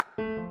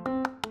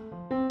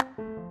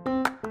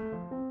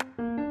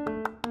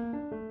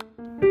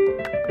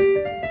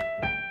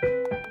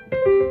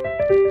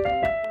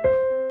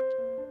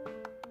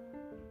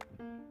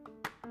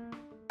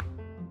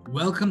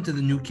Welcome to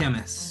the New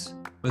Chemist.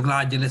 We're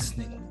glad you're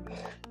listening.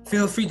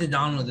 Feel free to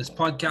download this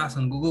podcast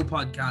on Google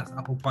Podcasts,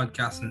 Apple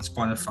Podcasts, and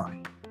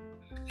Spotify.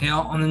 Here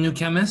on the New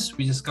Chemist,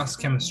 we discuss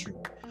chemistry,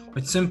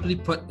 which simply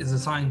put is the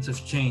science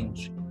of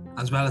change,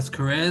 as well as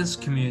careers,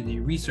 community,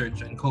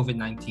 research, and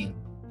COVID-19.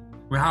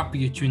 We're happy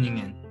you're tuning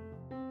in.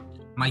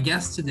 My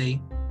guest today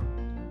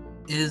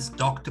is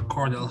Dr.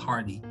 Cordell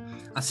Hardy,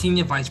 a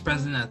Senior Vice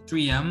President at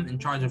 3M in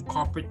charge of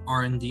corporate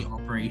R&D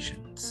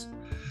operations.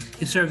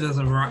 He serves in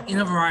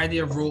a variety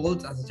of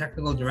roles as a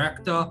technical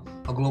director,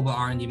 a global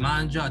R&D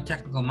manager, a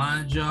technical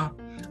manager,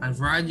 and a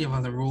variety of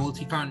other roles.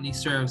 He currently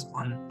serves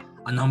on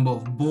a number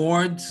of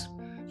boards.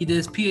 He did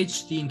his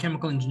PhD in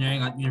chemical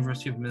engineering at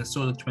University of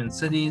Minnesota Twin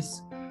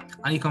Cities,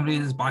 and he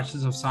completed his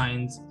Bachelor's of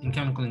Science in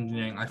Chemical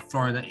Engineering at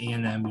Florida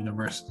A&M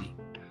University.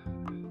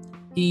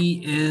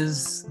 He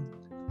is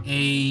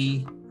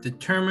a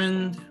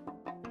determined,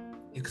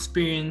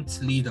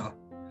 experienced leader,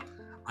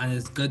 and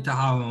it's good to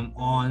have him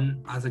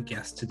on as a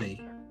guest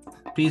today.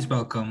 Please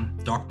welcome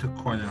Dr.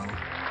 Cordell.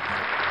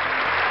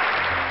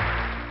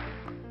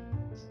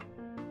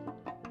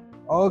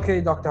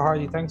 Okay, Dr.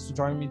 Hardy, thanks for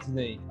joining me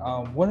today.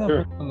 What are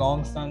your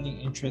long-standing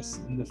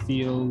interests in the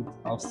field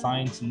of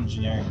science and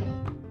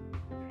engineering?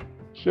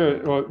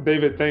 Sure. Well,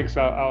 David, thanks.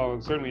 I'll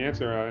certainly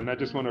answer. And I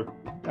just want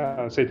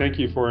to say thank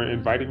you for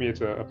inviting me.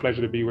 It's a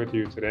pleasure to be with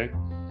you today.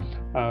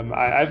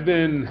 I've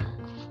been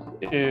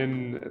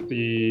in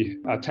the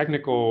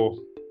technical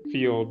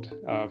field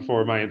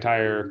for my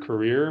entire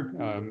career.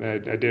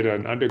 I did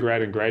an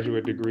undergrad and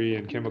graduate degree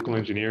in chemical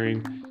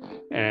engineering,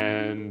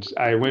 and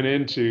I went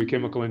into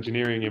chemical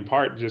engineering in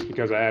part just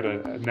because I had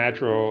a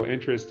natural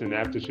interest and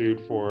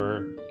aptitude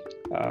for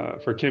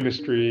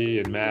chemistry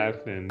and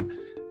math, and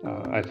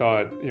I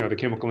thought the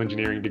chemical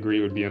engineering degree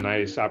would be a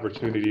nice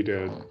opportunity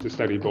to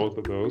study both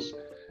of those.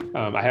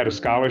 I had a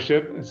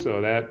scholarship,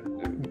 so that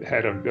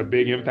had a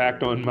big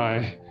impact on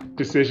my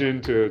decision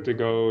to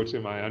go to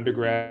my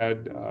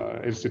undergrad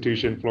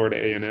institution, Florida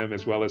A&M,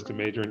 as well as to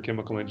major in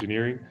chemical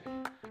engineering.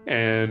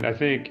 And I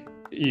think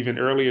even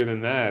earlier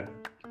than that,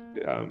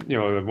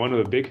 one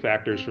of the big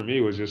factors for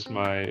me was just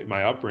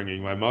my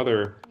upbringing. My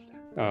mother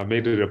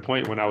made it a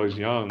point when I was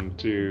young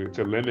to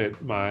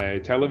limit my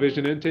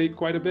television intake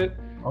quite a bit.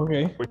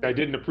 Okay. Which I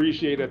didn't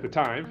appreciate at the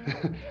time,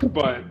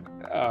 but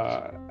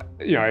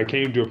I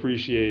came to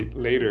appreciate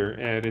later.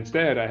 And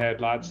instead, I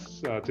had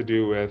lots to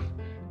do with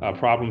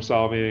problem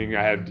solving.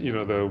 I had,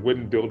 the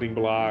wooden building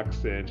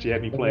blocks, and she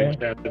had me playing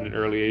chess at an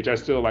early age. I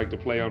still like to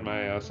play on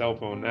my cell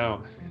phone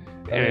now.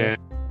 And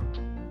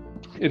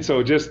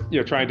so just,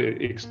 trying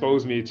to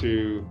expose me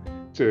to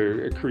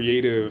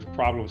creative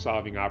problem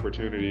solving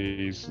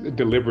opportunities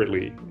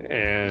deliberately.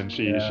 And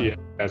she had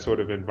that sort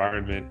of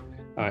environment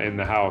in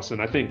the house. And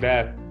I think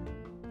that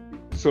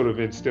sort of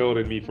instilled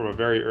in me from a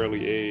very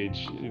early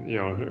age,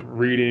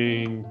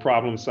 reading,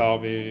 problem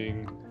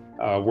solving,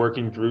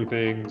 working through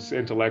things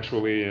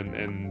intellectually,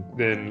 and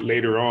then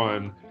later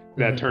on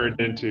that turned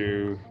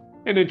into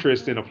an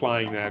interest in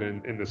applying that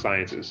in the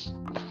sciences.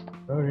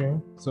 Okay,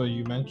 so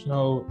you mentioned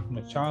how from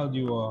a child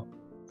you were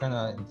kind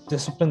of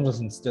discipline was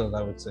instilled,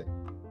 I would say.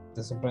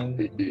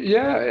 Discipline.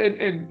 Yeah,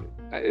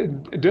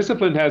 and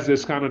discipline has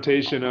this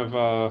connotation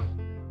of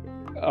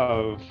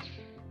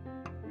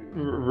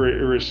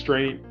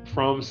restraint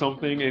from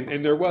something,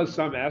 and there was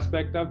some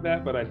aspect of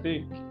that, but I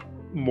think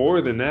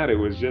more than that, it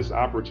was just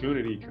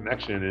opportunity,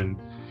 connection,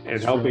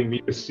 and helping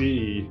me to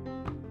see.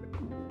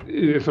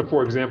 So,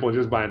 for example,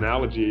 just by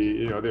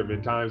analogy, there have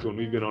been times when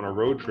we've been on a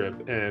road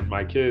trip and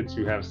my kids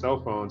who have cell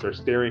phones are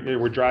staring,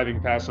 and we're driving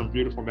past some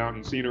beautiful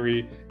mountain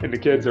scenery, and the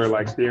kids are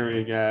like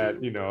staring at,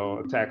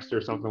 a text or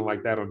something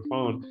like that on the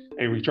phone.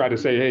 And we try to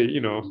say, hey,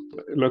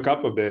 look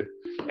up a bit.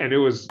 And it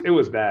was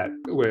that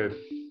with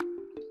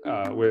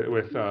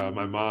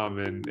my mom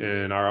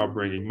and our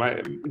upbringing.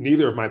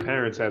 Neither of my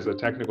parents has a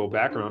technical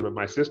background, but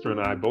my sister and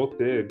I both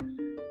did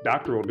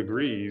doctoral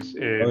degrees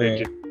in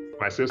engineering.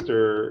 My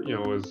sister,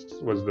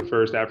 was the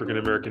first African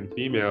American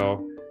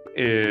female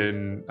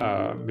in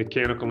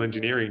mechanical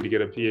engineering to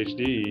get a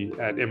PhD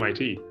at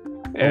MIT.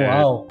 And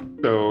wow!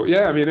 So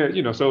yeah, I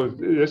mean, so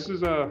this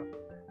is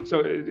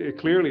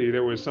clearly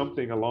there was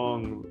something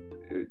along,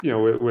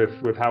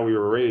 with how we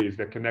were raised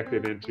that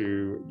connected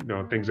into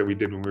things that we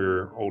did when we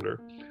were older.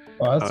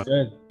 Oh, that's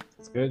good.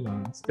 That's good,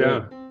 man. That's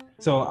good. Yeah.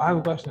 So I have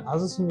a question.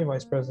 As a senior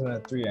vice president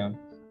at 3M,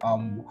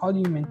 how do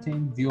you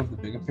maintain view of the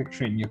bigger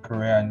picture in your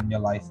career and in your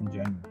life in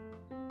general?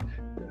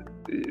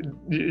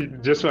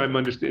 Just so I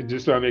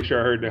make sure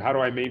I heard, how do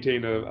I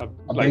maintain a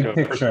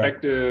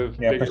perspective?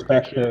 Yeah,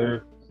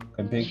 perspective.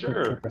 A big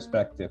picture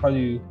perspective. How do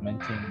you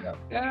maintain that?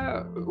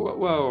 Yeah,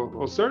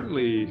 well,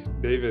 certainly,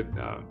 David.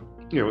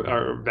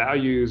 Our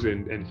values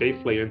and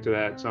faith play into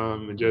that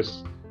some, and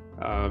just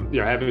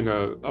having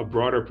a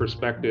broader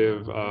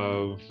perspective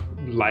of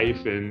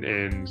life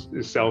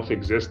and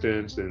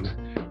self-existence, and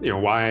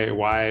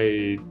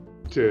why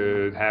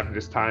to have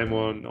this time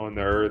on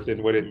the earth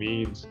and what it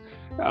means.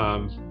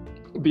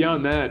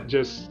 Beyond that,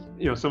 just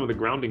some of the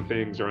grounding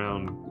things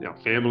around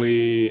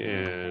family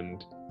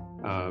and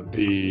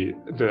the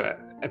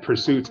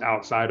pursuits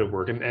outside of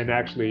work, and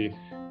actually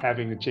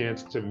having the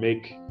chance to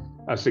make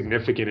a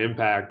significant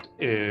impact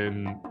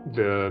in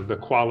the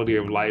quality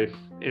of life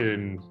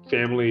in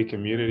family,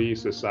 community,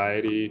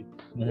 society.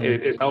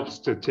 It helps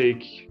to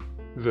take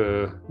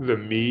the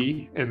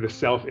me and the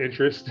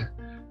self-interest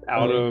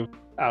out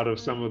of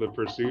some of the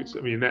pursuits.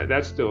 I mean,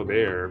 that's still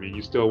there. I mean,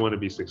 you still want to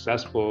be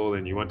successful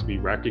and you want to be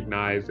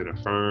recognized and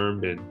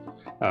affirmed, and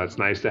it's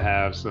nice to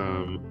have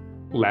some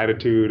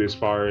latitude as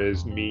far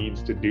as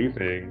means to do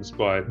things,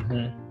 but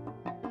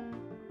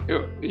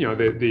you know,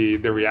 the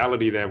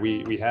reality that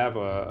we have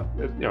a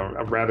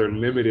rather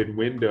limited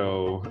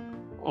window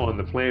on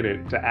the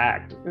planet to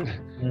act.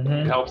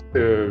 It helps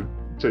to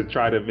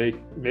try to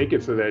make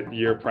it so that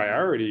your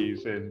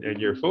priorities and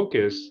your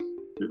focus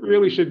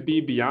really should be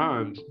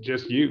beyond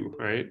just you,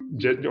 right?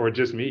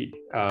 Just me.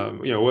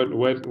 You know,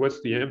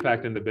 what's the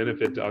impact and the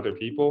benefit to other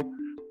people,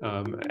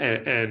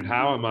 and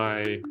how am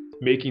I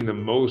making the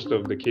most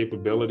of the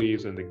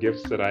capabilities and the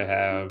gifts that I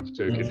have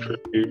to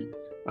contribute.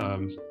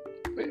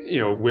 You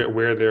know,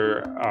 where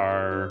there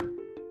are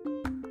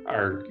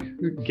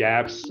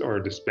gaps or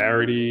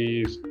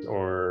disparities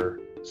or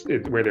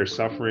where there's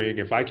suffering,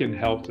 if I can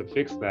help to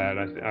fix that,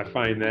 I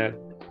find that,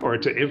 or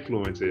to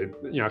influence it,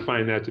 you know, I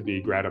find that to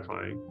be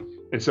gratifying.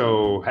 And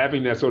so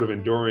having that sort of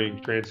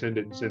enduring,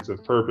 transcendent sense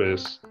of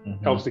purpose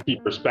helps to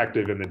keep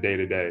perspective in the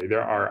day-to-day.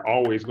 There are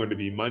always going to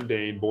be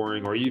mundane,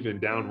 boring, or even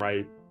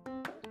downright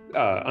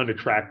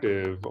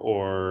unattractive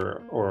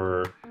or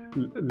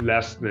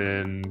less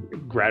than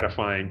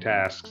gratifying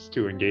tasks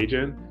to engage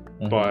in,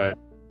 but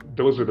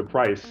those are the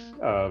price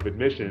of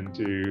admission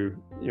to,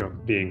 you know,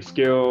 being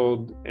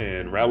skilled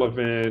and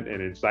relevant and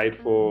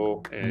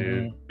insightful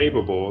and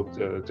capable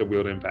to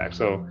wield impact.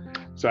 So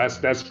that's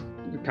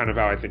kind of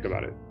how I think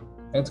about it.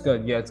 It's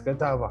good. Yeah, it's good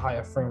to have a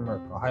higher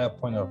framework, a higher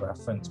point of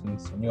reference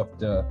when you have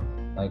to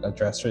like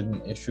address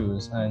certain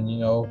issues. And you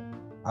know,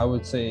 I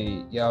would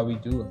say, yeah,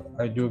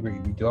 I do agree.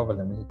 We do have a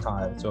limited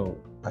time. So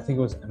I think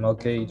it was Dr.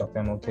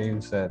 MLK who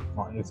said,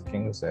 Martin Luther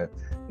King who said,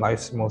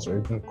 life's most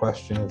urgent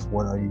question is,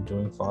 what are you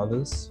doing for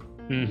others?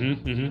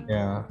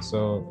 Yeah.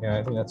 So yeah,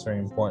 I think that's very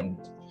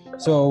important.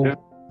 So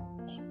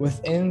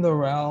within the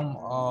realm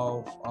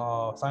of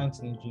science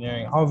and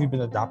engineering, how have you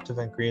been adaptive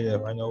and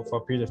creative? I know for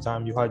a period of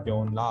time you had your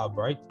own lab,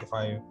 right? If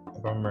I'm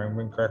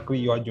remembering correctly,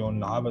 you had your own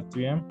lab at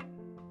 3M.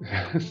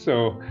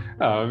 So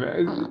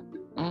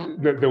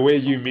the way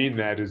you mean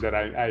that is that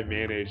I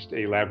managed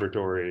a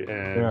laboratory,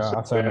 and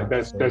that's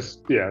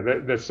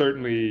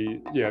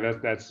certainly,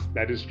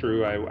 that is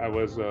true. I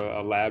was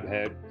a lab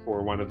head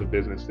for one of the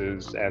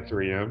businesses at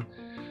 3M.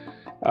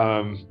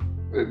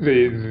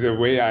 The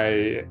way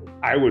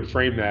I would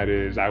frame that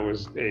is I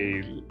was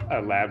a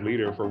lab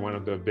leader for one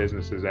of the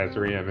businesses at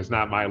 3M. It's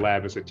not my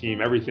lab, it's a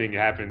team. Everything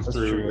happens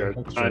through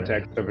the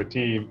context of a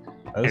team.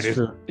 And it's,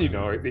 you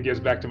know, it gets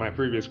back to my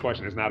previous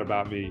question. It's not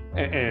about me.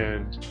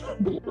 And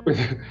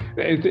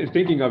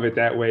thinking of it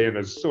that way in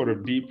a sort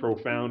of deep,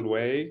 profound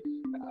way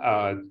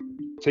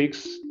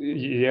takes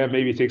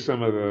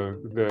some of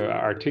the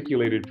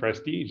articulated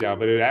prestige out,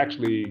 but it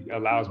actually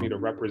allows me to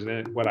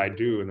represent what I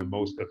do in the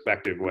most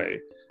effective way.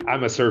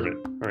 I'm a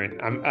servant, right?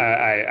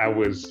 I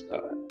was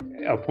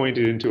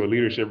appointed into a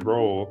leadership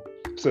role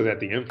so that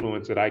the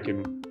influence that I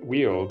can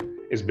wield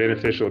is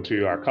beneficial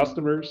to our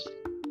customers,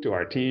 to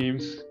our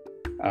teams,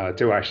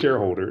 to our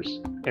shareholders.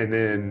 And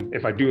then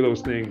if I do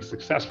those things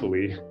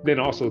successfully, then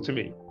also to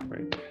me,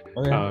 right?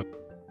 Okay.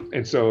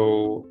 And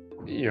so,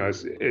 you know,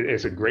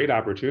 it's a great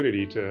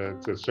opportunity to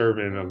serve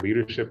in a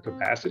leadership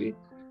capacity.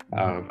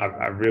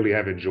 I really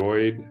have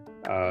enjoyed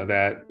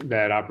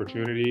that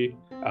opportunity.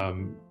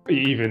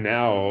 Even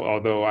now,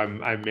 although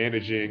I'm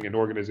managing an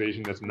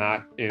organization that's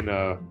not in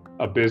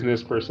a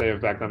business per se. In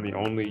fact, I'm the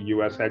only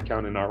U.S.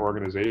 headcount in our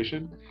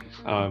organization,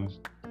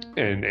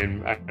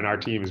 and our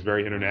team is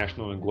very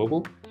international and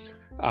global.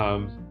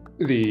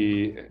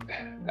 The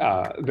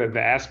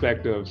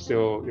aspect of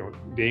still, you know,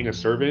 being a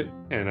servant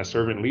and a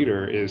servant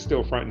leader is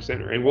still front and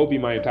center, and will be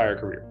my entire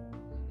career.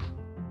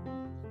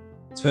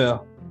 It's fair.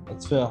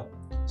 It's fair.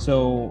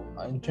 So,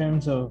 in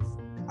terms of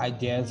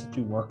ideas that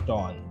you worked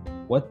on,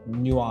 what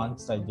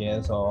nuanced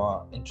ideas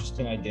or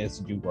interesting ideas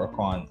did you work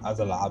on as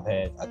a lab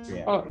head at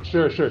 3M? Oh,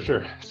 sure.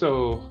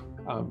 So,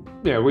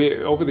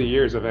 over the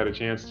years, I've had a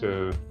chance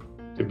to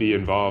be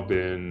involved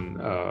in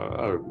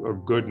a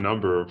good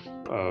number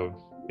of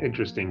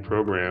interesting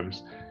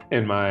programs.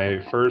 In my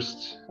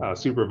first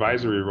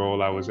supervisory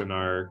role, I was in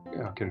our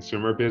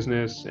consumer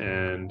business,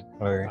 and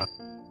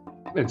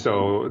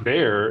so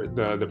there,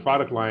 the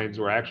product lines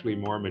were actually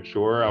more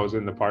mature. I was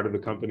in the part of the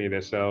company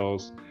that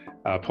sells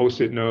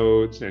Post-it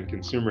notes and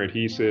consumer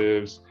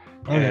adhesives.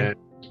 And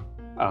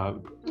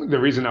the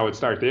reason I would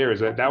start there is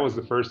that was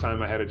the first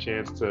time I had a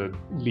chance to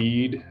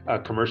lead a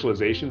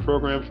commercialization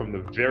program from the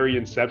very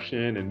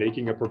inception and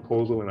making a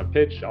proposal and a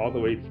pitch all the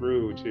way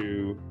through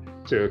to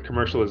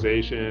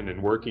commercialization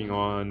and working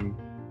on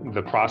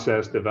the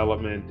process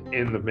development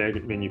in the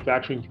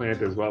manufacturing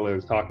plant, as well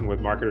as talking with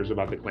marketers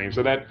about the claim.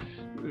 So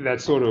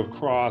that sort of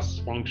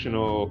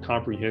cross-functional,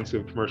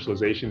 comprehensive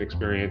commercialization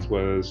experience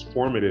was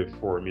formative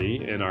for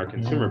me in our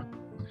consumer.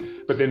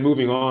 But then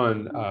moving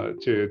on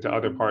to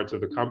other parts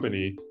of the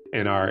company,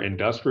 in our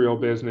industrial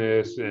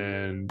business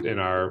and in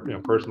our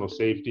personal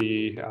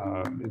safety,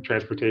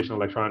 transportation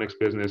electronics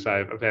business,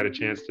 I've had a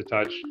chance to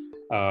touch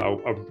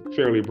a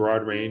fairly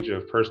broad range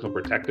of personal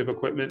protective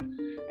equipment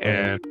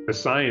and the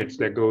science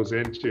that goes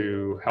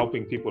into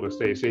helping people to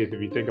stay safe.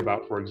 If you think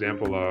about, for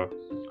example, a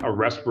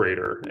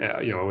respirator,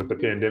 with the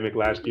pandemic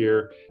last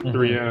year,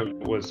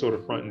 3M was sort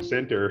of front and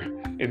center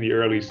in the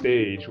early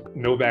stage.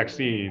 No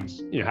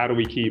vaccines. How do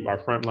we keep our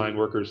frontline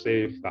workers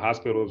safe? The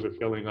hospitals are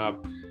filling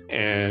up,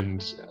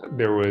 and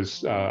there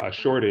was a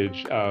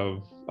shortage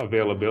of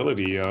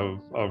availability of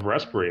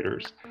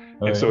respirators.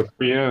 And so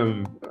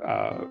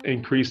 3M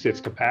increased its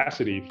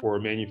capacity for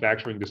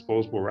manufacturing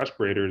disposable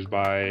respirators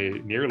by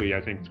nearly, I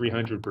think,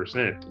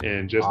 300%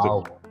 in just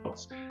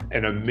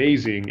an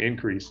amazing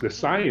increase. The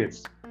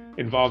science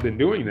involved in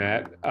doing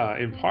that,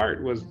 in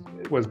part, was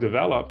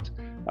developed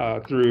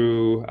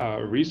through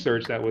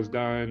research that was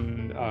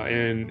done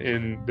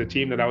in the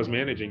team that I was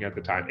managing at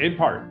the time. In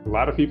part, a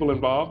lot of people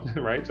involved,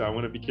 right? So I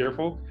want to be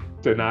careful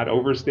to not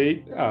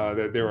overstate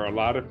that there are a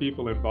lot of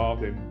people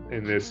involved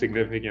in this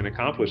significant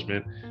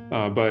accomplishment.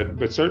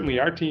 But certainly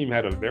our team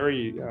had a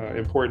very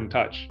important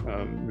touch.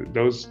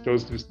 Those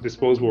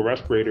disposable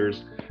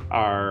respirators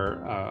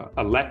are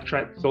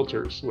electret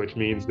filters, which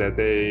means that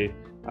they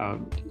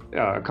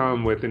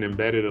come with an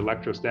embedded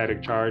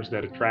electrostatic charge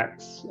that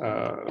attracts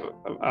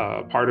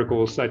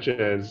particles such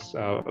as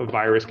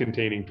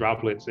virus-containing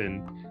droplets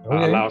and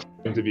allows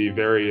them to be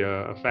very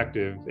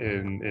effective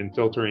in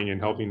filtering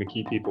and helping to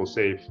keep people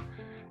safe.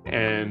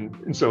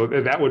 And so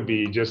that would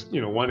be just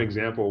one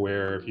example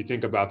where, if you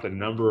think about the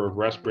number of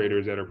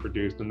respirators that are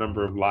produced, the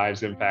number of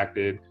lives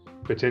impacted,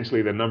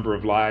 potentially the number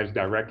of lives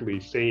directly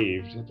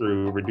saved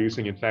through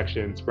reducing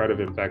infection, spread of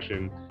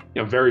infection,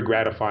 very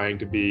gratifying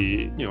to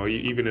be,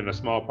 even in a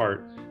small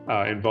part,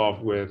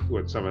 involved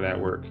with some of that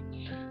work.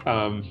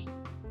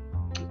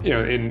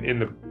 In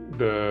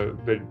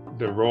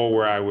the role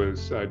where I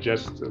was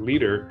just a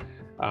leader,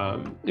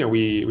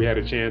 we had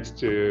a chance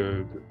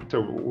to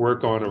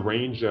work on a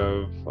range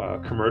of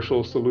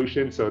commercial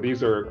solutions. So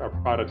these are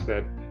products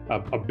that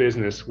a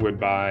business would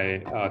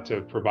buy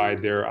to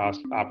provide their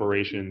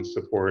operations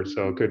support.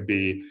 So it could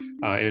be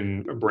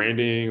in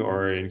branding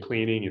or in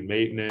cleaning and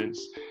maintenance.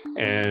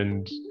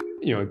 And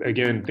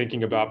again,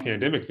 thinking about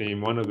pandemic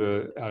theme, one of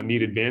the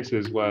neat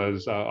advances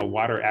was a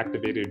water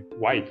activated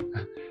wipe.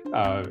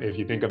 If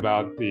you think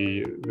about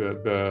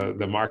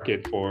the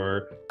market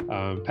for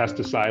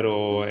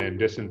pesticidal and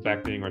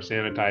disinfecting or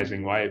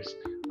sanitizing wipes,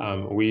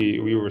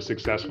 we were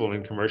successful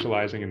in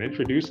commercializing and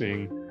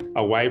introducing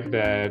a wipe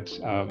that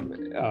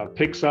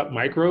picks up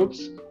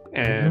microbes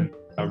and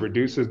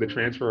reduces the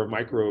transfer of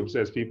microbes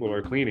as people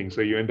are cleaning.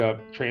 So you end up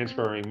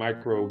transferring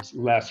microbes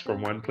less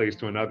from one place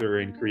to another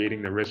and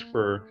creating the risk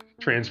for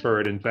transfer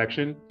and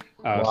infection.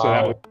 So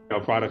that was a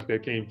product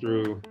that came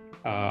through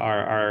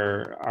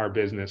our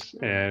business.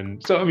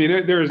 And so, I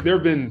mean, there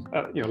have been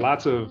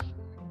lots of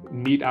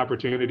neat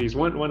opportunities.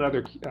 One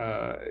other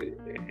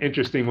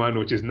interesting one,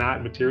 which is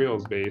not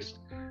materials based,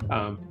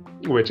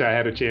 which I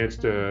had a chance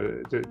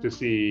to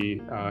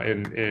see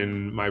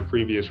in my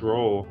previous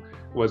role,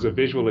 was a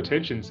visual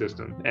attention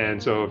system.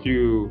 And so if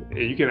you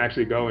can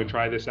actually go and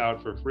try this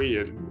out for free,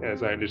 and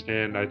as I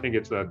understand, I think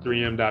it's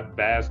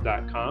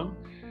 3m.vas.com.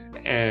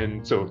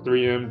 And so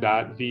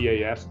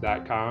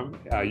 3m.vas.com,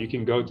 you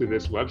can go to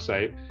this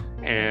website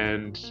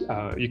and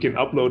you can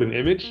upload an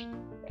image.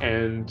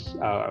 And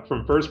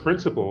from first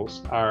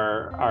principles,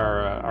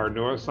 our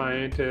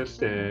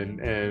neuroscientist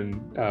and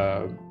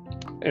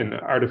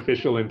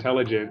artificial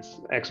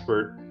intelligence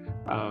expert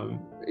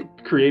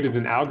created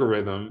an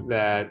algorithm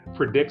that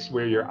predicts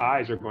where your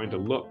eyes are going to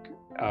look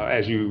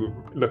as you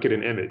look at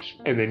an image,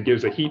 and then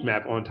gives a heat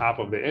map on top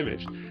of the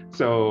image.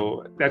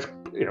 So that's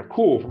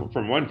cool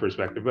from one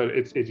perspective, but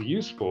it's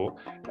useful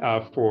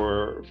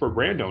for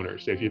brand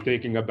owners. If you're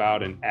thinking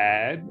about an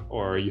ad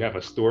or you have a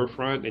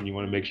storefront and you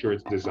want to make sure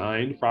it's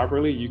designed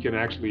properly, you can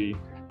actually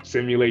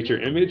simulate your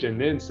image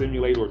and then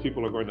simulate where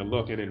people are going to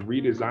look, and then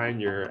redesign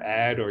your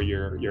ad or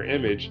your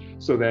image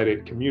so that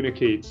it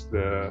communicates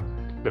the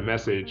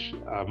message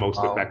most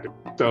effectively.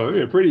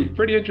 So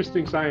pretty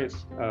interesting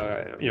science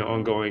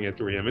ongoing at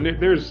 3M. And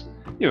there's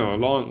a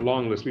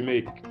long list. We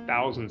make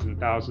thousands and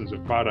thousands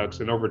of products,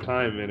 and over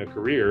time in a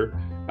career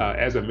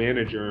as a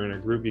manager in a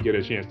group, you get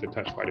a chance to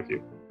touch quite a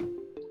few.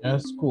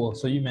 That's cool.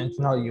 So you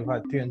mentioned how you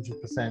had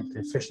 300%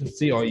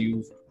 efficiency, or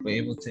you were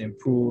able to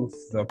improve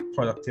the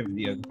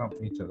productivity of the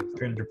company to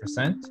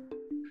 300%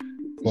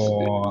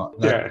 for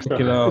that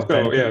particular.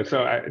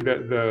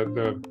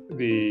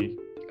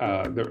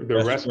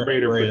 The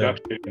respirator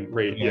production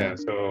rate,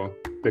 so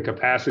the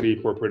capacity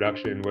for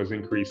production was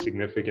increased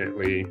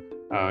significantly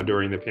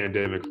during the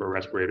pandemic for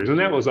respirators, and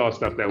that was all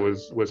stuff that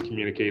was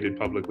communicated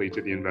publicly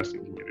to the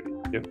investing community.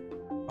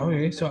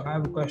 Okay, so I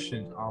have a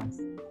question.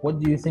 what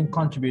do you think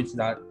contributes to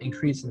that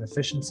increase in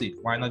efficiency?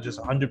 Why not just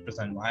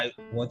 100%?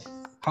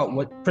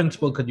 What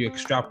principle could you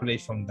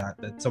extrapolate from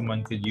that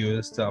someone could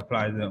use to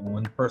apply their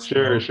own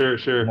personal Sure.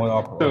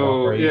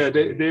 So yeah,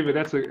 David,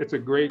 it's a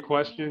great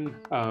question.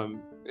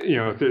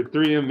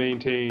 3M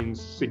maintains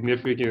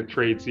significant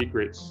trade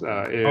secrets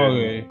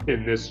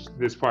in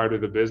this part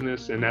of the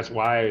business, and that's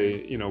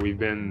why we've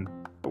been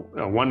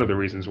one of the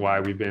reasons why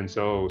we've been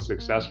so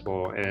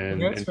successful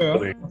That's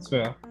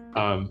fair.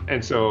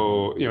 And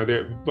so,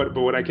 but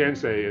what I can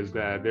say is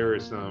that there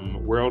is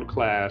some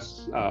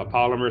world-class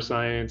polymer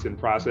science and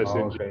process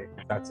engineering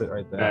that's it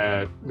right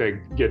there.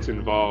 that gets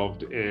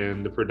involved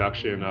in the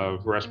production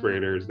of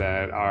respirators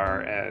that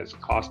are as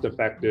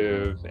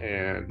cost-effective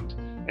and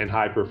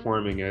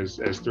high-performing as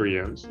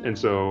 3M's. And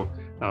so,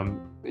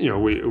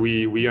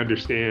 we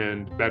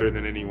understand better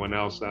than anyone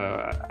else,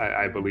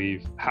 I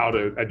believe, how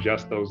to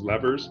adjust those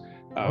levers,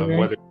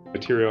 whether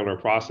material or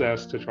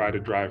process, to try to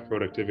drive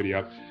productivity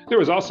up. There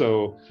was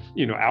also,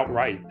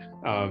 outright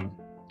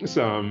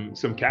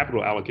some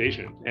capital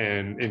allocation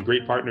and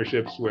great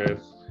partnerships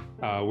with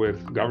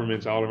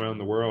governments all around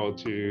the world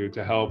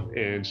to help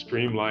in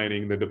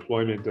streamlining the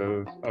deployment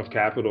of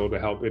capital to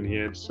help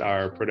enhance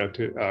our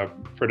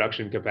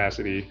production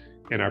capacity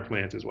in our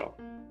plants as well.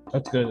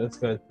 That's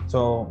good.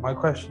 So my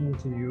question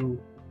to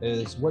you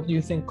is, what do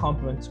you think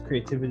complements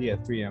creativity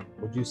at 3M?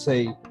 Would you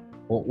say,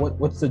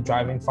 what's the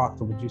driving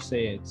factor? Would you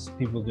say it's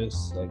people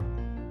just like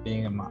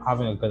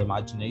having a good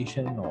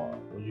imagination, or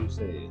would you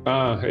say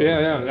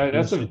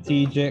that's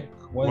strategic?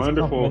 What's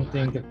wonderful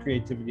complementing the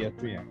creativity at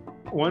 3M?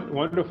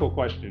 Wonderful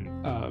question.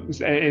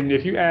 And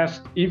if you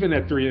ask, even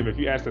at 3M, if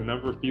you ask a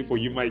number of people,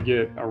 you might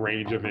get a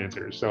range of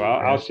answers. So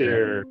I'll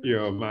share,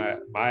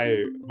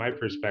 my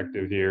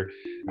perspective here.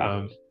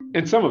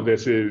 And some of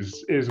this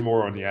is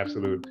more on the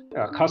absolute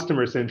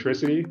customer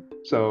centricity.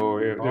 So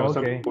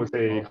some people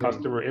say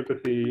customer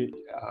empathy.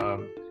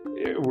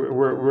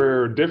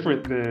 We're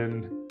different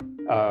than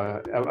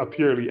a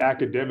purely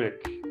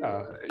academic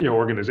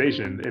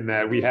organization in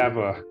that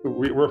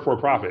we're for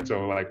profit.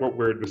 So like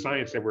the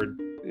science that we're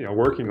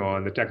working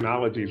on, the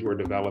technologies we're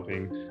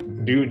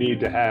developing do need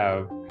to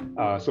have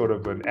sort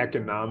of an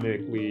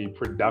economically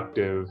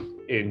productive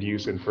end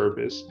use and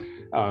purpose.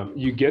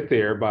 You get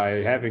there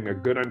by having a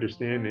good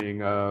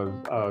understanding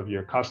of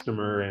your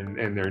customer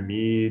and their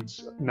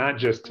needs, not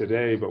just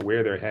today, but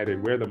where they're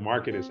headed, where the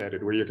market is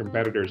headed, where your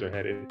competitors are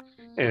headed,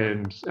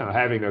 and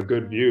having a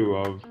good view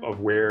of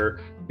where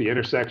the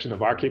intersection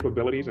of our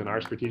capabilities and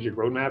our strategic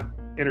roadmap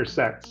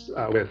intersects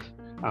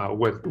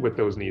with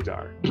those needs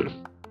are.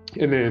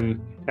 And then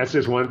that's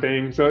just one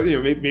thing. So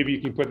maybe you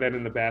can put that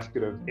in the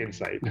basket of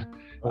insight.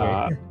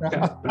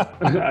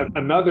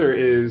 Another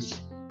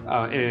is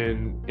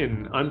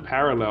in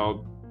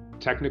unparalleled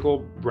technical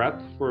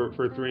breadth for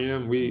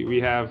 3M. We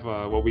have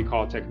what we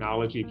call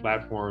technology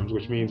platforms,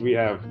 which means we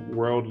have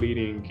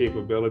world-leading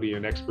capability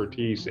and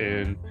expertise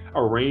in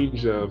a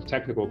range of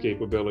technical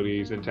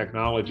capabilities and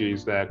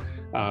technologies that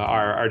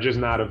are just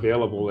not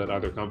available at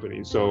other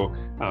companies. So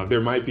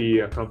there might be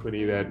a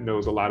company that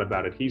knows a lot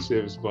about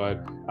adhesives,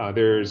 but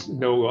there's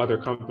no other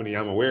company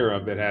I'm aware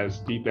of that has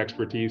deep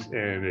expertise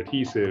in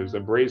adhesives,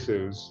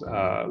 abrasives,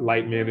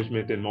 light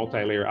management, and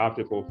multi-layer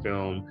optical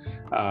film,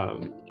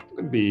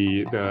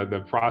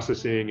 the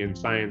processing and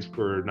science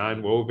for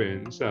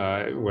nonwovens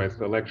with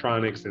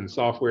electronics and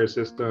software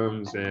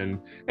systems, and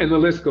the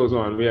list goes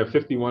on. We have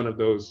 51 of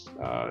those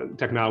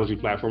technology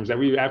platforms that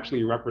we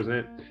actually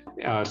represent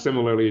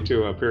similarly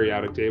to a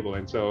periodic table.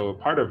 And so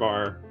part of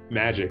our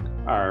magic,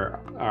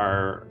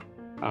 our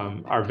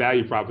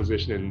value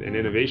proposition and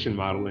innovation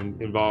model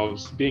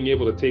involves being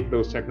able to take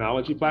those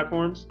technology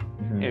platforms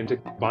and to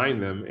combine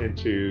them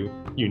into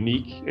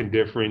unique and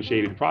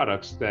differentiated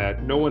products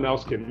that no one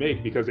else can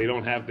make because they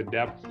don't have the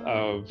depth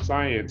of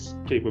science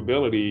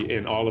capability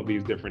in all of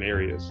these different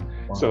areas.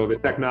 Wow. So the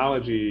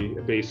technology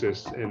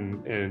basis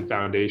and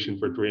foundation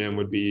for 3M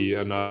would be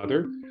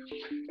another.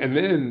 And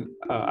then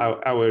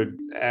I would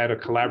add a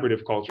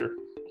collaborative culture.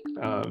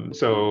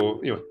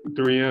 So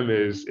 3M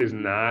is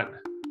not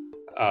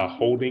a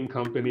holding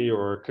company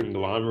or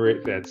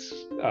conglomerate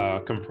that's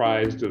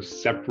comprised of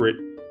separate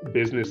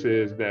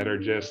businesses that are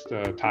just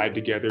tied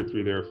together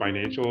through their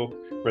financial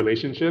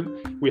relationship.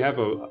 We have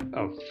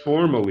a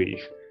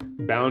formally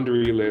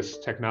boundaryless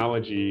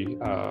technology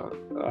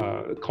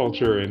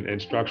culture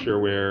and structure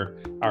where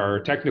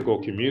our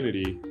technical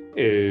community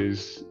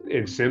is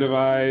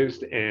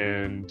incentivized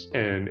and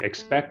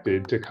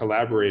expected to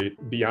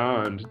collaborate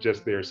beyond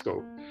just their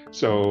scope.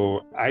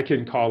 So I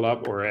can call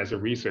up, or as a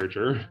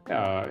researcher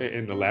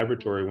in the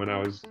laboratory when I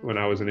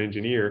was an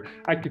engineer,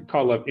 I could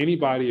call up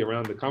anybody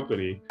around the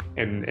company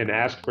and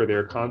ask for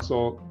their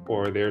consult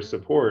or their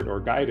support or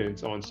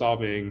guidance on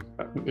solving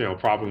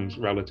problems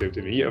relative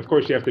to me. Of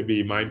course, you have to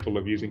be mindful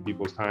of using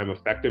people's time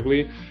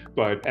effectively,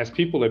 but as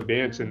people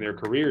advance in their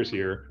careers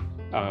here,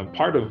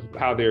 part of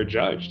how they're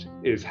judged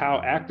is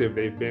how active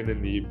they've been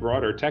in the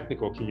broader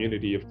technical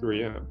community of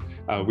 3M.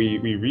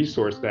 we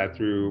resource that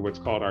through what's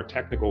called our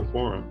technical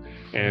forum,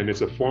 and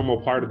it's a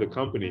formal part of the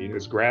company.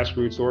 It's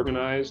grassroots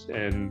organized,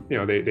 and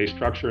they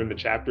structure in the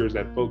chapters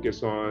that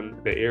focus on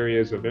the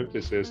areas of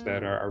emphasis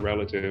that are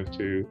relative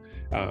to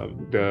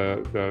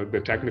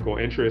the technical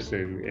interests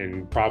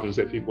and problems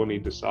that people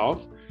need to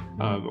solve.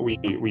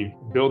 We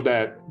build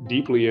that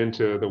deeply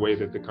into the way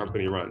that the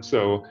company runs.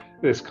 So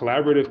this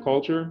collaborative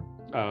culture,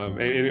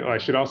 and I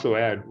should also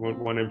add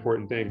one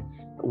important thing.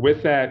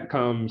 With that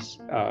comes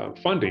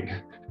funding.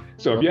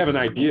 So if you have an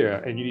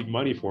idea and you need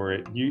money for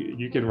it,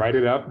 you can write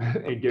it up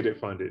and get it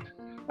funded.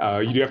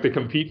 You do have to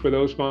compete for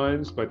those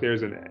funds, but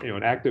there's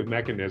an active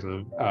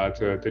mechanism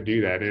to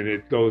do that, and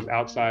it goes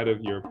outside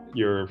of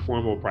your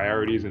formal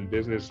priorities and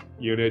business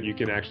unit. You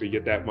can actually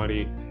get that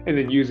money and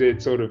then use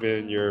it sort of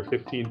in your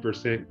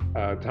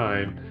 15%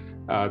 time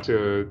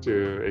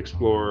to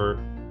explore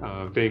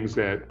things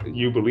that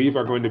you believe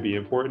are going to be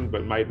important,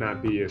 but might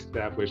not be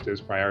established as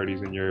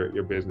priorities in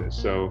your business.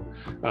 So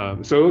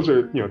those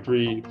are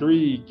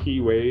three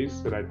key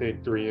ways that I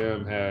think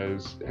 3M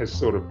has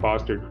sort of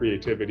fostered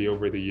creativity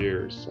over the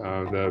years.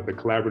 The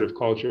collaborative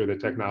culture, the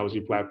technology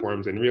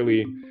platforms, and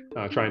really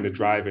trying to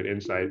drive an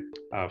insight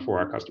for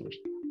our customers.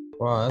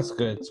 Wow, that's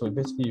good. So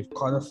basically, you've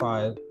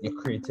codified your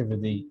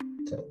creativity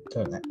to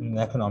an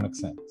economic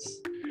sense.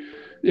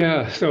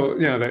 Yeah, so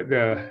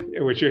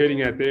what you're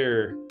hitting at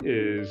there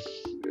is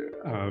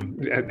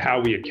how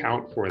we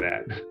account for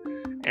that,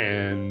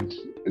 and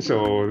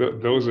so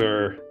those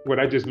are what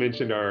I just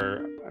mentioned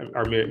are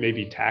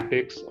maybe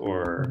tactics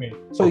or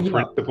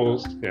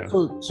principles. Yeah.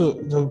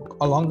 So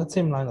along the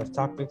same line of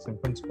tactics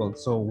and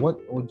principles. So what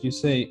would you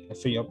say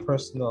for your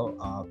personal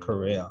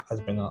career has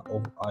been a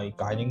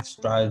guiding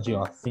strategy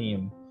or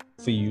theme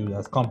for you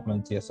that's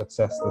complemented your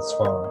success thus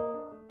far?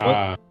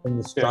 What in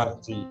the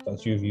strategy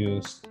that you've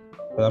used?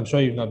 But I'm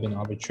sure you've not been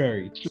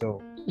arbitrary.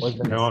 So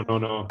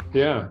no.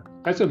 Yeah,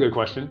 that's a good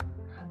question.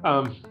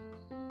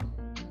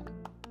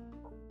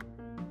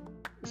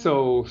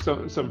 So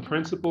some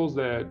principles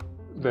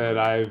that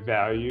I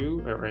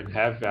value and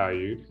have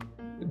valued: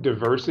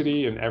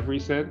 diversity in every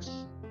sense.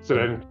 So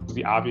that includes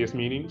the obvious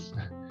meanings.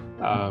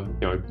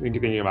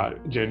 Thinking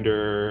about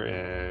gender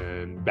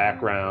and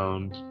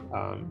background,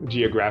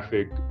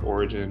 geographic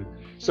origin.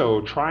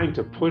 So trying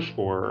to push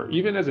for,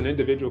 even as an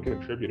individual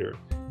contributor,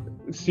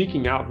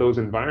 seeking out those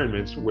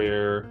environments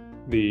where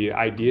the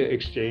idea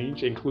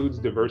exchange includes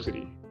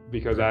diversity,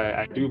 because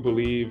I do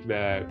believe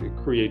that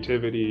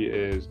creativity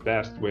is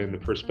best when the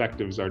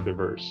perspectives are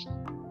diverse.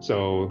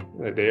 So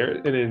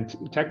and in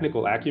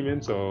technical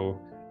acumen, so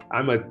I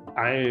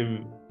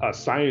am a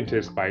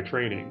scientist by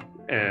training,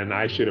 and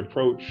I should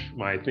approach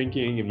my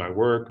thinking and my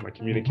work, my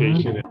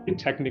communication in a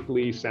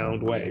technically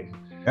sound way.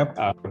 Yep.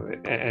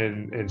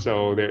 And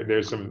so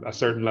there's a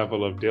certain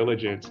level of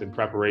diligence and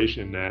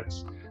preparation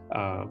that's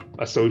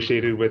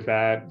associated with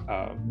that.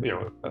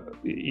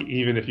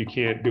 Even if you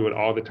can't do it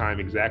all the time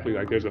exactly,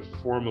 like there's a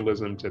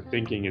formalism to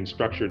thinking and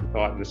structured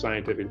thought in the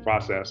scientific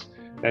process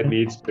that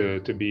needs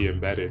to be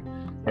embedded.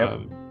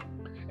 Yep.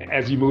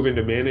 As you move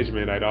into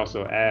management, I'd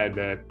also add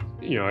that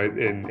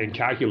in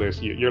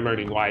calculus, you're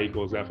learning y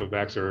equals f of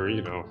x, or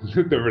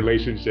the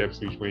relationships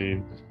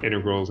between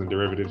integrals and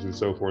derivatives and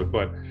so forth.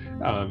 But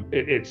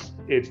it's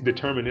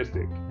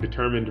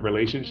determined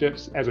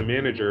relationships. As a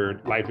manager,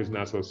 life is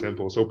not so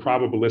simple. So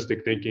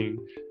probabilistic thinking,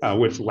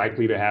 what's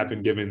likely to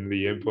happen given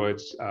the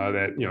inputs,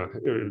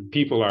 that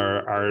people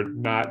are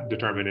not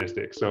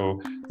deterministic.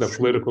 So the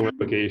political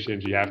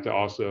implications you have to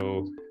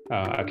also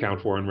account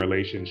for in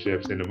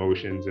relationships and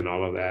emotions and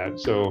all of that.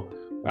 So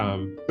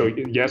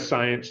yes,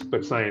 science,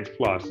 but science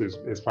plus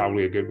is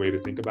probably a good way to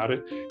think about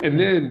it. And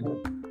then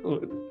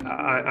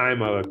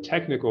I'm a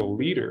technical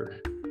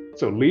leader.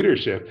 So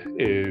leadership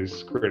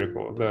is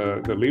critical.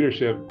 The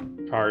leadership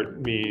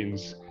part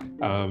means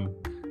the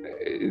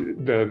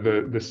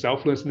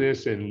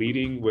selflessness and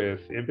leading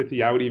with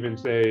empathy. I would even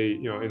say,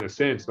 in a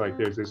sense, like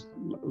there's this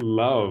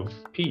love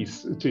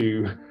piece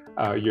to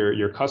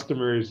your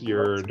customers,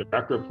 your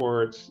direct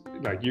reports.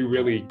 Like you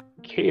really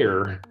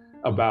care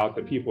about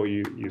the people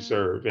you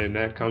serve, and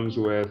that comes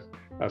with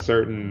a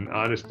certain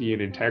honesty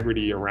and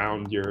integrity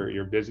around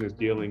your business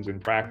dealings and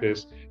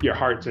practice. Your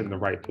heart's in the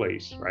right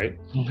place, right?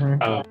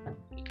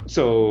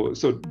 So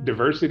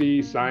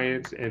diversity,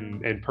 science,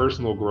 and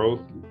personal growth,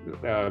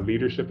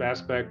 leadership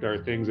aspect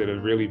are things that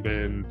have really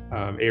been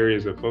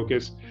areas of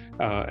focus,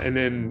 and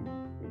then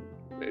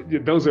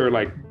those are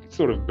like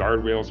sort of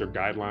guardrails or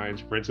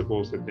guidelines,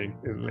 principles to think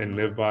and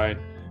live by.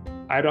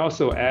 I'd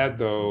also add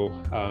though,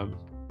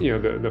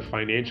 the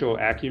financial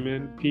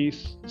acumen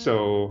piece.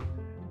 So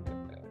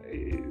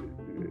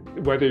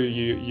whether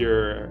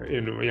you're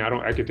in,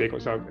 I could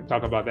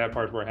talk about that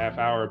part for a half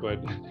hour,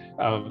 but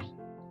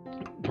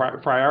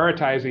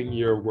prioritizing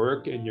your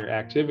work and your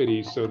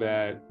activities so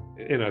that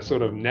in a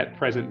sort of net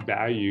present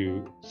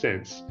value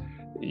sense,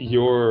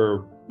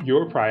 your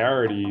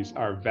priorities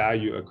are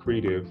value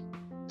accretive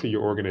to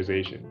your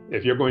organization.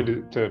 If you're going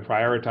to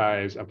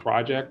prioritize a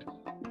project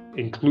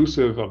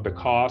inclusive of the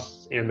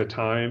costs and the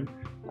time,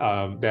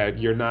 that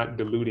you're not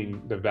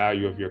diluting the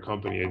value of your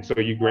company. And so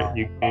you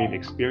gain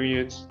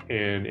experience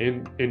and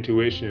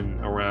intuition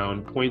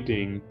around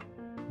pointing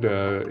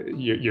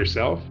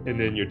yourself and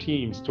then your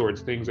teams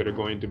towards things that are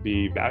going to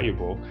be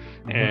valuable.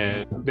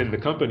 And then the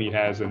company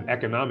has an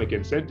economic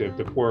incentive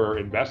to pour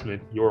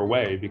investment your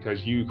way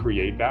because you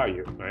create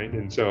value, right?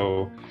 And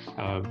so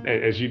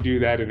as you do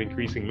that in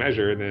increasing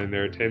measure, then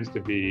there tends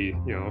to be,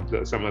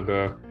 some of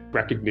the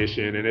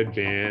recognition and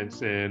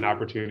advance and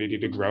opportunity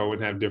to grow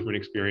and have different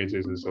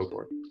experiences and so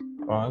forth.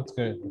 Oh, that's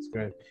good. That's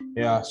good.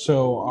 Yeah.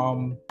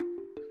 So,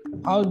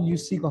 how do you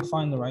seek or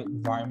find the right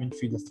environment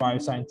for you to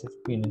thrive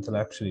scientifically and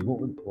intellectually?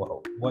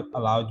 What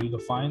allowed you to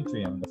find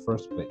 3M in the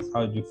first place?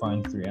 How did you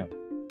find 3M?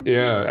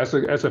 Yeah,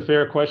 that's a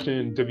fair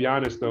question. To be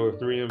honest, though,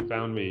 3M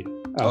found me.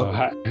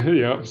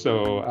 Okay.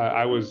 So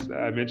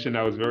I mentioned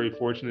I was very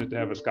fortunate to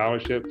have a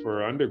scholarship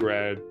for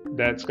undergrad.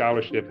 That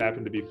scholarship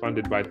happened to be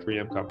funded by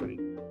 3M company.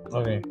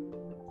 Okay.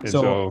 And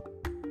so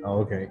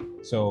okay.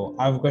 So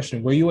I have a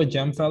question. Were you a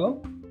GEM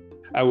fellow?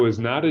 I was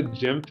not a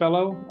GEM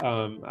fellow.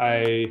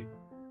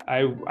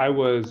 I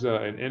was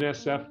an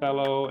NSF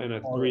fellow and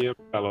a 3M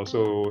fellow.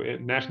 So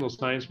National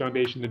Science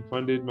Foundation had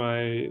funded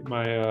my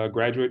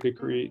graduate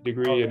degree,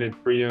 and then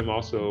 3M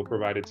also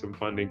provided some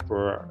funding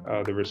for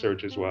the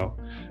research as well.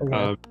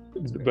 Okay.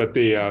 But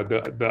the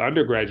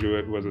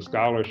undergraduate was a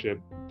scholarship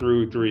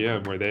through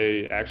 3M where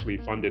they actually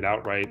funded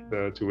outright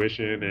the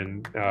tuition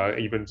and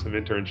even some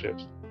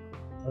internships.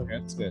 Okay,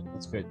 that's good.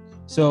 That's good.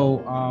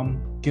 So,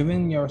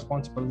 given your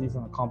responsibilities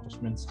and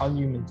accomplishments, how do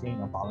you maintain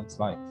a balanced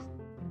life?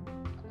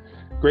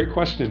 Great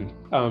question.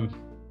 I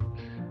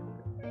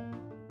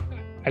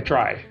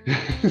try.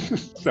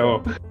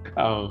 So,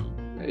 I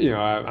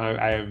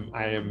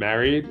am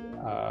married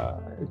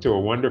to a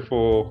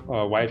wonderful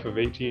wife of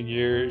 18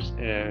 years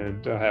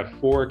and have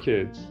 4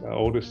 kids.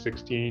 Oldest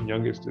 16,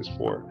 youngest is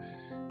 4,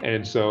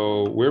 and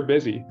so we're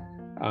busy.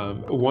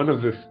 One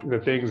of the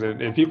things,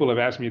 and people have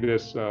asked me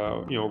this,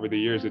 over the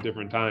years at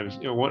different times.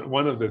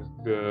 One of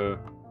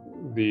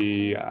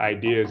the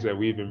ideas that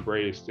we've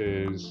embraced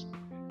is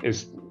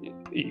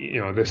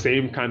the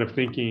same kind of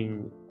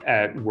thinking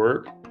at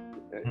work.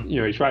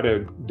 You try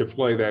to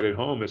deploy that at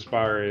home as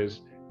far as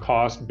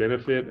cost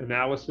benefit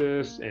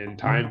analysis and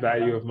time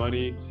value of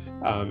money.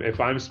 If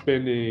I'm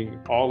spending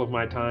all of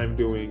my time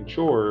doing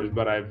chores,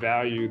 but I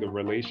value the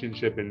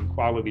relationship and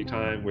quality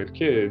time with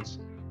kids,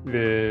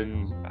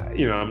 then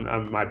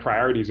my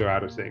priorities are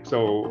out of sync.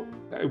 So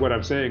what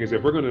I'm saying is,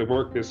 if we're going to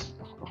work this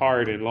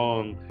hard and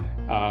long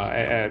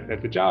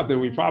at the job, then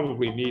we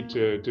probably need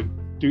to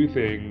do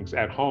things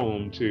at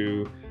home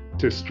to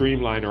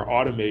streamline or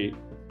automate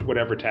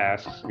whatever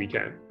tasks we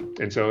can.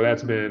 And so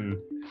that's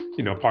been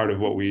part of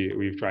what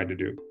we've tried to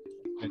do.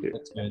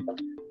 That's good.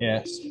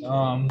 Yes.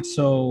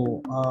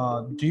 So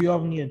do you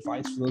have any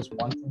advice for those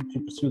wanting to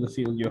pursue the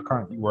field you're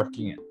currently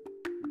working in?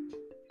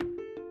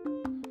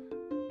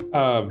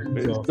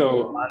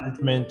 So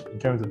management, in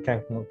terms of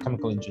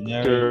chemical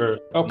engineering. Sure.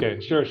 Okay.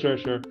 Sure.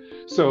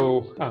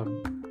 So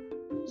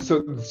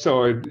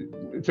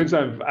since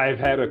I've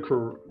had a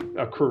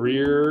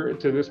career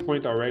to this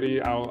point already,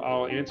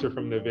 I'll answer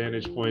from the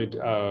vantage point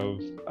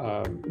of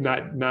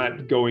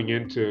not going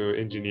into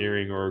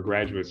engineering or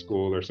graduate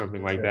school or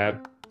something like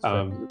that.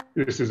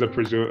 This is a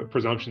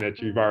presumption that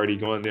you've already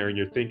gone there and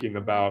you're thinking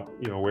about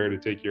where to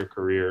take your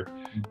career.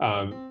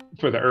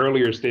 For the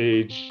earlier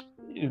stage,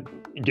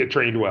 get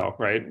trained well,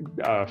 right?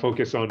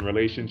 Focus on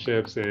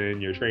relationships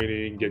and your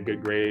training, get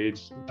good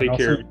grades, take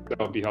care of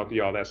yourself, be healthy,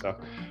 all that stuff.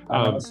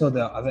 Also,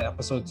 there are other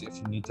episodes if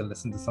you need to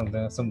listen to some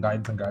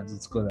guides and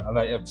graduate school. There are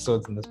other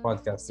episodes in this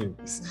podcast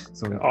series.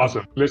 So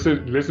awesome.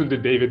 Listen to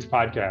David's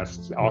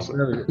podcasts. Awesome.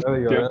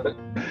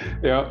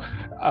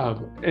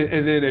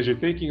 And then as you're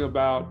thinking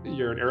about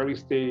you're an early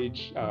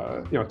stage,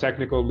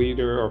 technical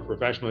leader or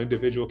professional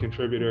individual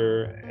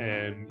contributor,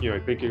 and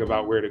thinking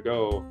about where to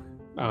go.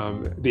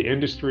 The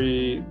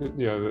industry,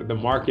 the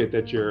market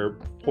that you're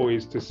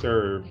poised to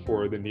serve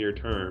for the near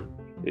term,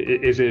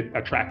 is it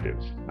attractive?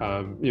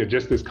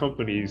 Just as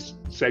companies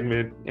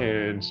segment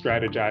and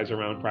strategize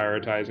around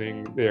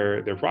prioritizing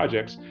their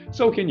projects,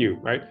 so can you,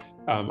 right?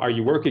 Are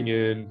you working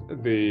in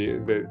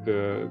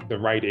the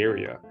right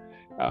area?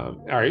 All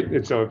right,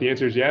 and so if the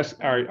answer is yes,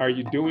 are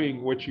you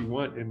doing what you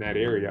want in that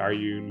area? Are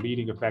you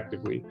leading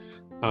effectively?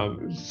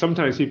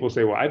 Sometimes people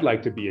say, well, I'd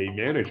like to be a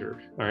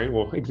manager. All right,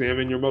 well,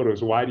 examine your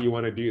motives. Why do you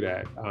want to do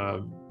that?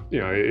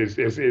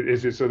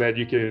 Is it so that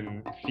you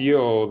can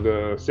feel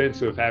the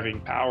sense of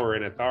having power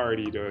and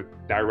authority to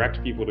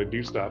direct people to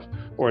do stuff,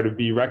 or to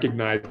be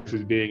recognized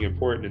as being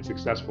important and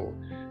successful?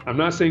 I'm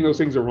not saying those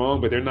things are wrong,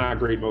 but they're not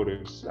great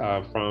motives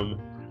from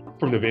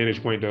the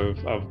vantage point of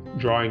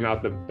drawing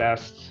out the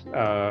best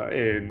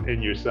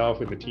in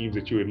yourself and the teams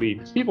that you would lead.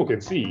 Because people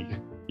can see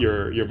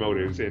your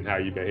motives and how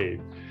you behave.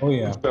 Oh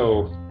yeah.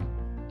 So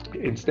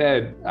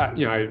instead,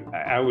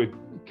 I would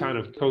kind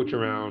of coach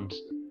around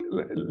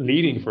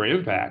leading for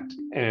impact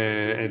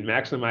and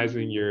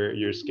maximizing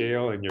your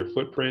scale and your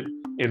footprint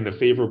in the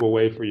favorable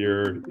way for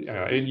your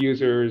end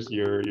users,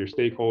 your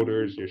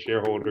stakeholders, your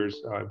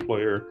shareholders,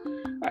 employer.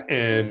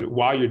 And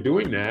while you're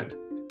doing that,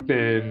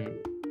 then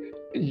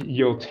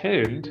you'll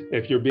tend,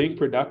 if you're being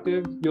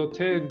productive, you'll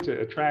tend to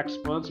attract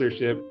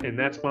sponsorship, and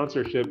that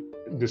sponsorship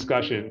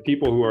discussion,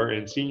 people who are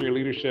in senior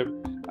leadership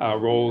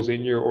roles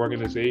in your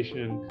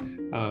organization,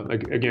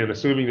 again,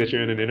 assuming that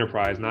you're in an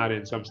enterprise, not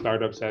in some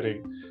startup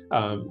setting,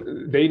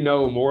 they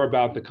know more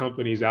about the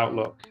company's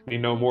outlook. They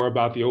know more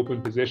about the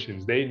open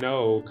positions. They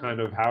know kind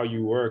of how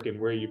you work and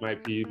where you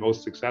might be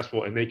most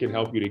successful, and they can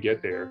help you to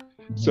get there.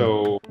 Mm-hmm.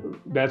 So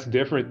that's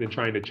different than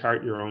trying to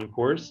chart your own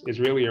course. It's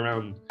really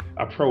around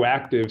a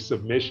proactive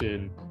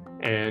submission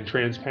and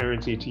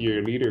transparency to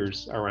your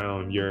leaders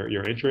around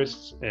your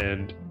interests,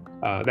 and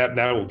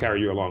that will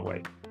carry you a long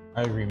way.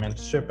 I agree.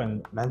 Mentorship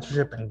and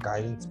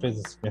guidance plays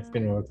a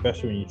significant role,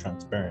 especially when you're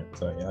transparent.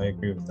 So yeah, I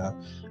agree with that.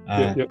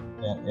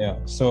 Yeah.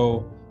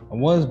 So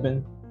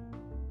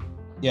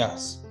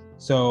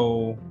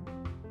So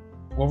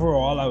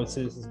overall, I would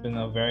say this has been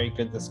a very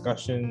good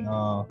discussion.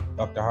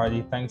 Dr.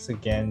 Hardy, thanks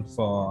again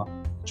for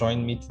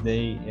joining me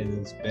today. It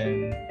has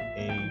been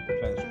a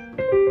pleasure.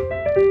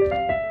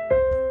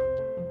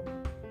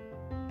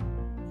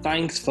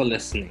 Thanks for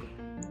listening.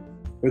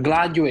 We're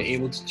glad you were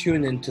able to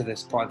tune into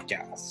this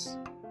podcast.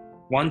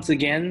 Once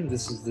again,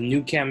 this is The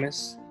New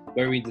Chemist,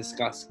 where we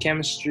discuss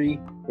chemistry,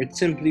 which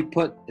simply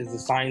put is the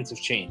science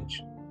of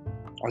change,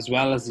 as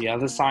well as the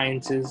other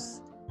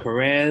sciences,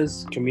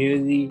 careers,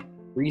 community,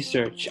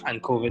 research,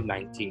 and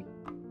COVID-19.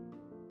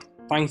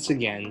 Thanks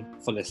again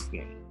for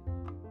listening.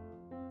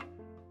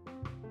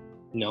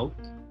 Note,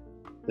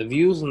 the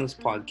views on this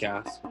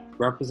podcast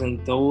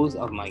represent those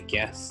of my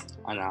guests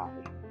and I.